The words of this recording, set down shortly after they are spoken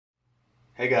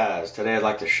Hey guys, today I'd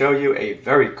like to show you a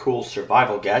very cool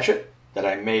survival gadget that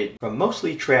I made from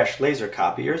mostly trashed laser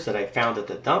copiers that I found at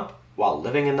the dump while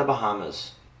living in the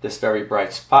Bahamas. This very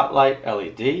bright spotlight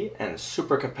LED and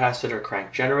supercapacitor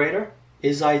crank generator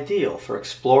is ideal for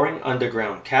exploring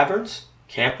underground caverns,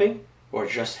 camping, or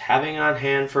just having on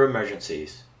hand for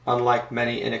emergencies. Unlike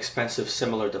many inexpensive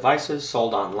similar devices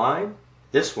sold online,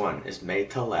 this one is made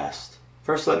to last.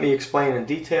 First, let me explain in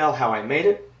detail how I made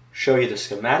it, show you the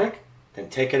schematic, then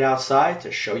take it outside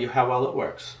to show you how well it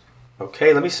works.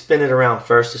 Okay, let me spin it around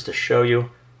first just to show you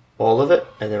all of it,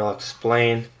 and then I'll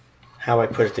explain how I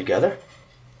put it together.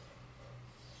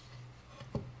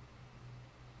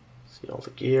 See all the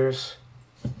gears,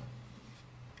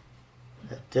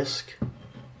 that disc.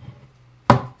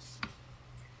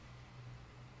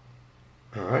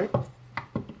 Alright.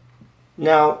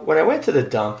 Now, when I went to the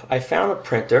dump, I found a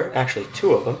printer, actually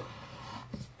two of them,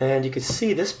 and you can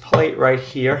see this plate right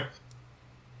here.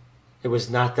 It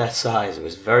was not that size. It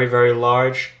was very, very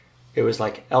large. It was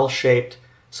like L-shaped,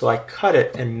 so I cut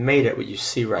it and made it what you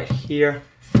see right here.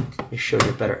 Let me show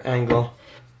you a better angle.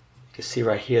 You can see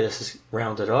right here, this is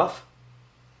rounded off.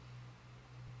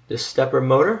 This stepper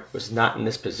motor was not in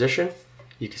this position.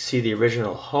 You can see the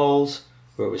original holes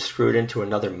where it was screwed into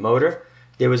another motor.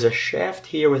 There was a shaft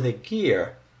here with a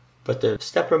gear, but the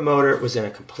stepper motor was in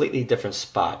a completely different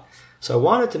spot. So I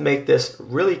wanted to make this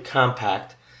really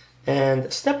compact,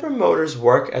 and stepper motors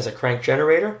work as a crank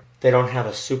generator. They don't have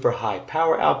a super high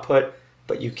power output,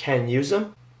 but you can use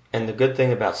them. And the good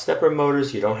thing about stepper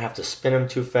motors, you don't have to spin them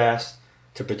too fast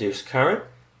to produce current,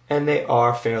 and they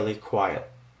are fairly quiet.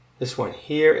 This one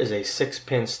here is a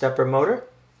 6-pin stepper motor.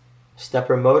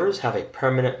 Stepper motors have a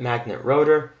permanent magnet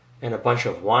rotor and a bunch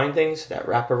of windings that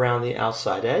wrap around the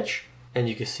outside edge, and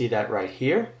you can see that right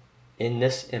here in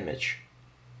this image.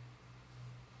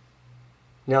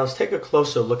 Now let's take a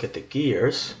closer look at the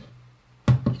gears.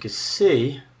 You can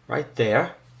see right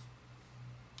there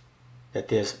that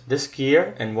there's this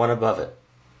gear and one above it.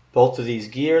 Both of these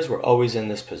gears were always in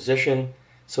this position,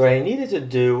 so what I needed to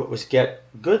do was get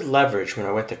good leverage when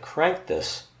I went to crank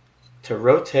this to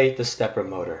rotate the stepper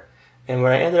motor. And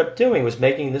what I ended up doing was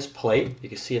making this plate, you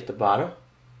can see at the bottom,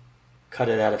 cut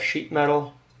it out of sheet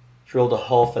metal, drilled a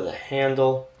hole for the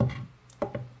handle.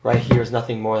 Right here is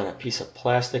nothing more than a piece of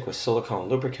plastic with silicone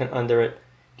lubricant under it.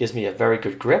 Gives me a very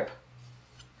good grip.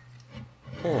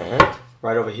 And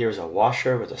right over here is a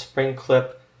washer with a spring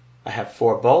clip. I have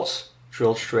 4 bolts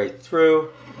drilled straight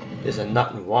through. There's a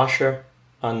nut and washer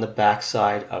on the back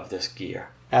side of this gear.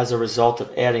 As a result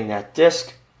of adding that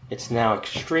disc, it's now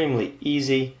extremely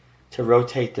easy to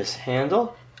rotate this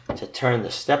handle, to turn the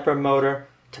stepper motor,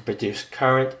 to produce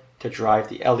current, to drive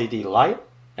the LED light,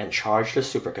 and charge the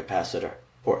supercapacitor.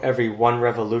 For every 1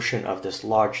 revolution of this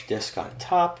large disc on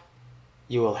top,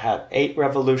 you will have 8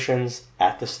 revolutions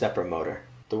at the stepper motor.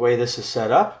 The way this is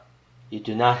set up, you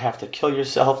do not have to kill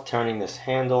yourself turning this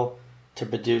handle to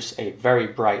produce a very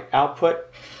bright output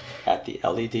at the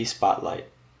LED spotlight.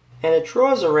 And it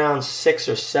draws around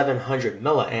 600 or 700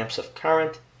 milliamps of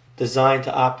current, designed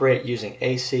to operate using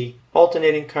AC,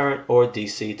 alternating current, or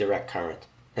DC direct current.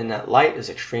 And that light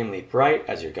is extremely bright,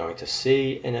 as you're going to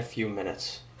see in a few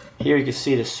minutes. Here you can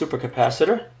see the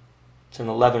supercapacitor. It's an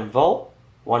 11 volt,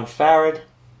 1 farad.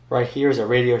 Right here is a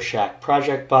Radio Shack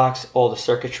project box. All the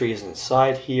circuitry is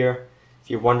inside here.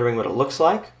 If you're wondering what it looks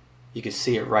like, you can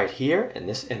see it right here in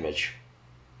this image.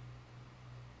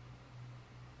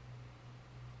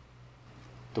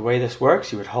 The way this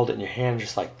works, you would hold it in your hand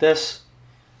just like this,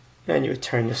 and you would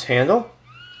turn this handle.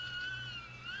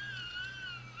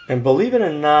 And believe it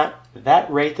or not,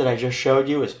 that rate that I just showed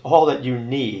you is all that you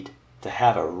need to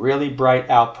have a really bright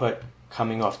output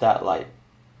coming off that light.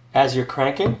 As you're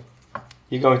cranking,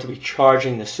 you're going to be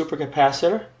charging the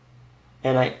supercapacitor,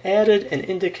 and I added an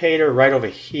indicator right over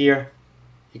here.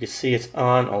 You can see it's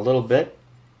on a little bit,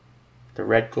 the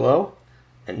red glow,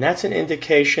 and that's an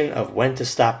indication of when to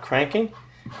stop cranking,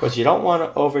 because you don't want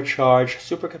to overcharge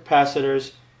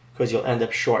supercapacitors, because you'll end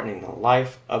up shortening the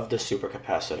life of the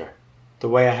supercapacitor. The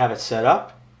way I have it set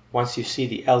up, once you see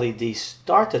the LED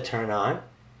start to turn on,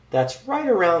 that's right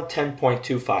around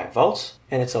 10.25 volts,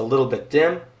 and it's a little bit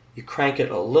dim. You crank it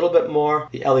a little bit more,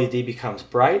 the LED becomes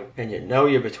bright, and you know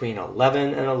you're between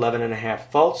 11 and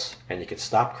 11.5 volts, and you can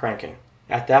stop cranking.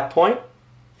 At that point,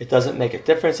 it doesn't make a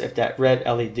difference if that red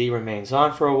LED remains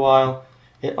on for a while.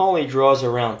 It only draws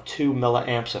around 2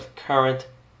 milliamps of current,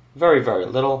 very, very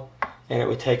little, and it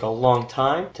would take a long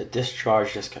time to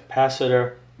discharge this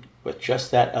capacitor with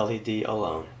just that LED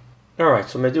alone. Alright,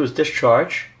 so what I'm going to do is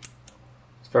discharge.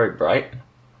 It's very bright.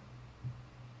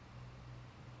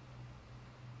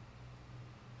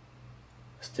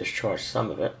 discharge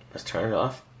some of it. Let's turn it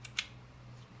off.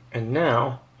 And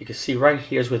now you can see right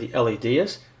here is where the LED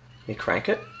is. Let me crank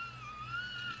it.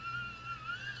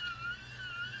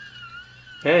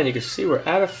 And you can see we're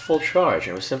at a full charge,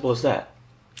 and it was simple as that.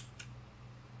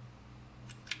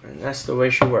 And that's the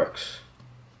way she works.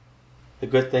 The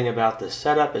good thing about this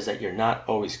setup is that you're not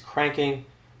always cranking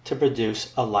to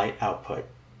produce a light output.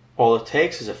 All it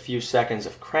takes is a few seconds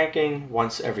of cranking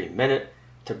once every minute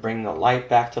to bring the light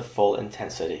back to full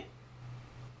intensity.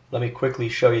 Let me quickly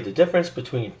show you the difference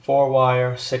between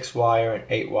 4-wire, 6-wire, and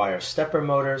 8-wire stepper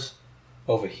motors.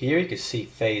 Over here you can see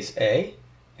phase A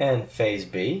and phase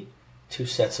B, two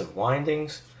sets of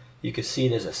windings. You can see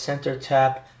there's a center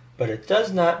tap, but it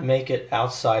does not make it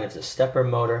outside of the stepper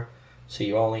motor, so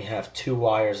you only have 2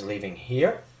 wires leaving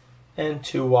here and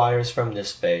 2 wires from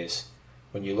this phase.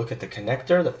 When you look at the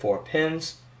connector, the 4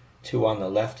 pins, 2 on the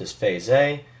left is phase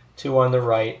A, 2 on the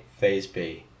right, phase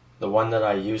B. The one that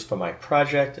I used for my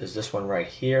project is this one right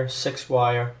here,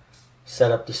 6-wire.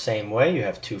 Set up the same way, you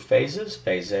have 2 phases,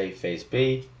 phase A, phase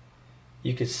B.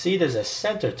 You can see there's a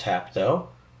center tap though,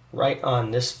 right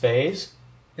on this phase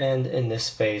and in this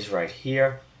phase right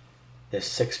here. There's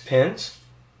 6 pins.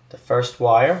 The first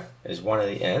wire is one of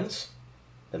the ends.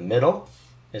 The middle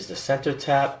is the center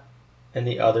tap, and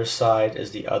the other side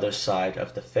is the other side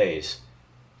of the phase.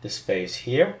 This phase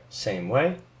here, same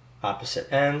way,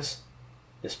 opposite ends.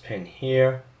 This pin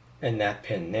here and that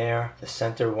pin there, the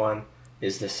center one,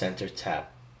 is the center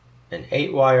tap. An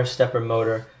 8-wire stepper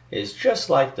motor is just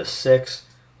like the 6,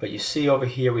 but you see over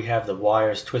here we have the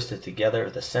wires twisted together,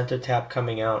 the center tap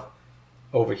coming out.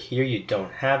 Over here you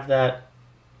don't have that.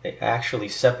 They actually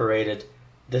separated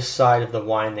this side of the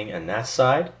winding and that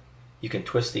side. You can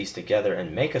twist these together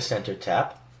and make a center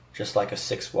tap, just like a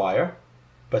 6-wire,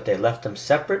 but they left them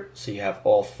separate, so you have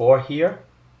all 4 here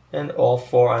and all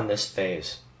 4 on this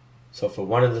phase. So for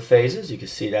one of the phases, you can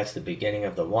see that's the beginning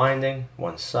of the winding,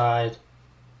 one side.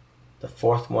 The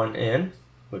 4th one in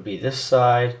would be this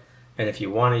side, and if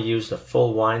you want to use the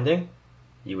full winding,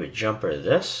 you would jumper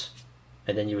this,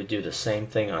 and then you would do the same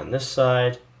thing on this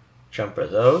side, jumper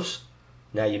those.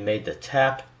 Now you made the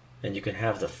tap, and you can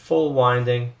have the full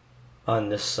winding on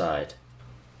this side.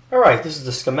 Alright, this is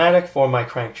the schematic for my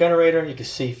crank generator. You can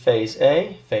see phase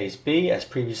A, phase B, as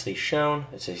previously shown.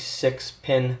 It's a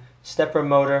 6-pin stepper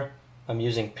motor. I'm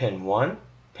using pin 1,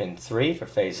 pin 3 for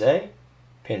phase A,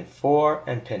 pin 4,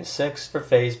 and pin 6 for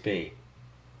phase B.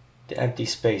 The empty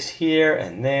space here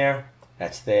and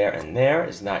that's there and there,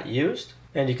 is not used.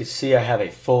 And you can see I have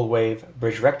a full wave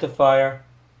bridge rectifier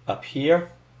up here,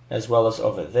 as well as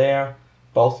over there.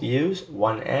 Both use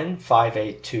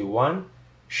 1N5821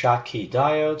 Schottky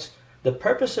diodes. The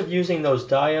purpose of using those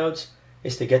diodes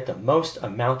is to get the most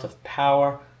amount of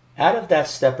power out of that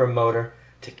stepper motor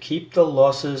to keep the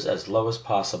losses as low as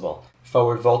possible.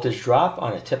 Forward voltage drop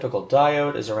on a typical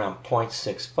diode is around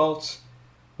 0.6 volts.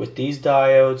 With these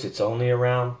diodes, it's only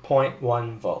around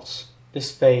 0.1 volts.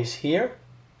 This phase here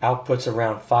outputs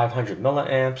around 500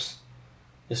 milliamps.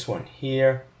 This one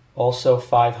here, also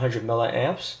 500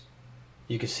 milliamps.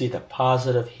 You can see the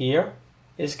positive here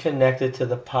is connected to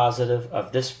the positive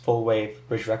of this full wave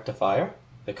bridge rectifier.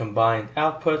 The combined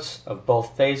outputs of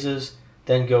both phases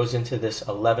then goes into this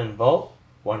 11 volt,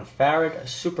 1 farad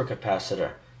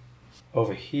supercapacitor.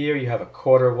 Over here you have a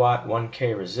 1/4 watt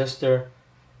 1K resistor,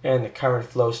 and the current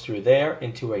flows through there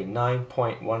into a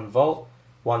 9.1 volt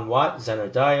 1 watt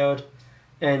Zener diode.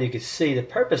 And you can see the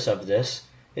purpose of this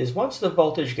is once the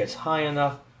voltage gets high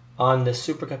enough on this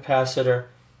supercapacitor,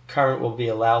 current will be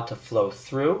allowed to flow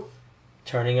through,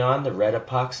 turning on the red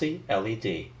epoxy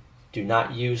LED. Do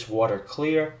not use water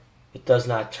clear. It does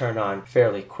not turn on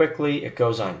fairly quickly. It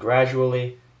goes on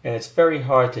gradually, and it's very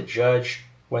hard to judge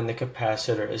when the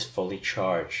capacitor is fully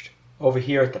charged. Over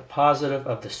here at the positive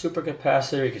of the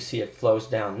supercapacitor, you can see it flows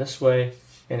down this way,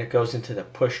 and it goes into the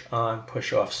push on,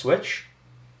 push off switch.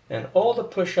 And all the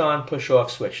push on, push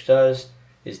off switch does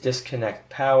is disconnect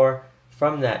power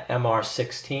from that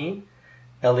MR16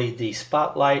 LED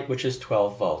spotlight, which is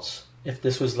 12 volts. If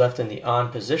this was left in the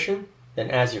on position, then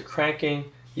as you're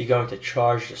cranking, you're going to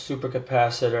charge the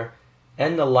supercapacitor,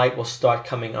 and the light will start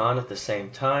coming on at the same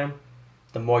time.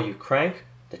 The more you crank,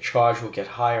 the charge will get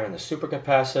higher in the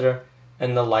supercapacitor,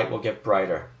 and the light will get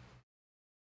brighter.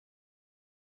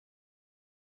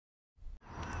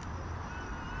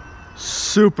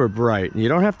 Super bright. You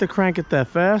don't have to crank it that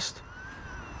fast.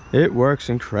 It works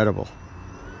incredible.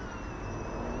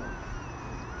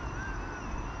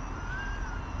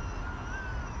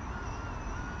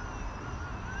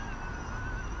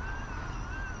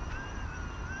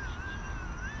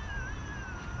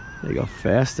 There you go,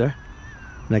 faster.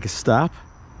 Make a stop.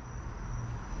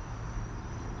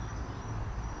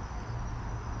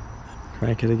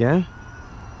 Crank it again.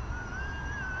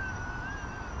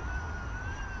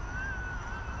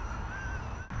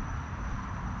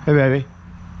 Hey baby.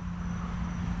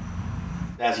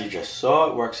 As you just saw,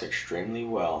 it works extremely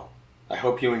well. I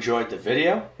hope you enjoyed the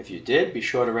video. If you did, be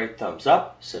sure to rate thumbs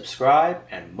up, subscribe,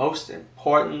 and most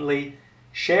importantly,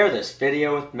 share this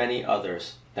video with many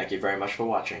others. Thank you very much for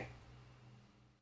watching.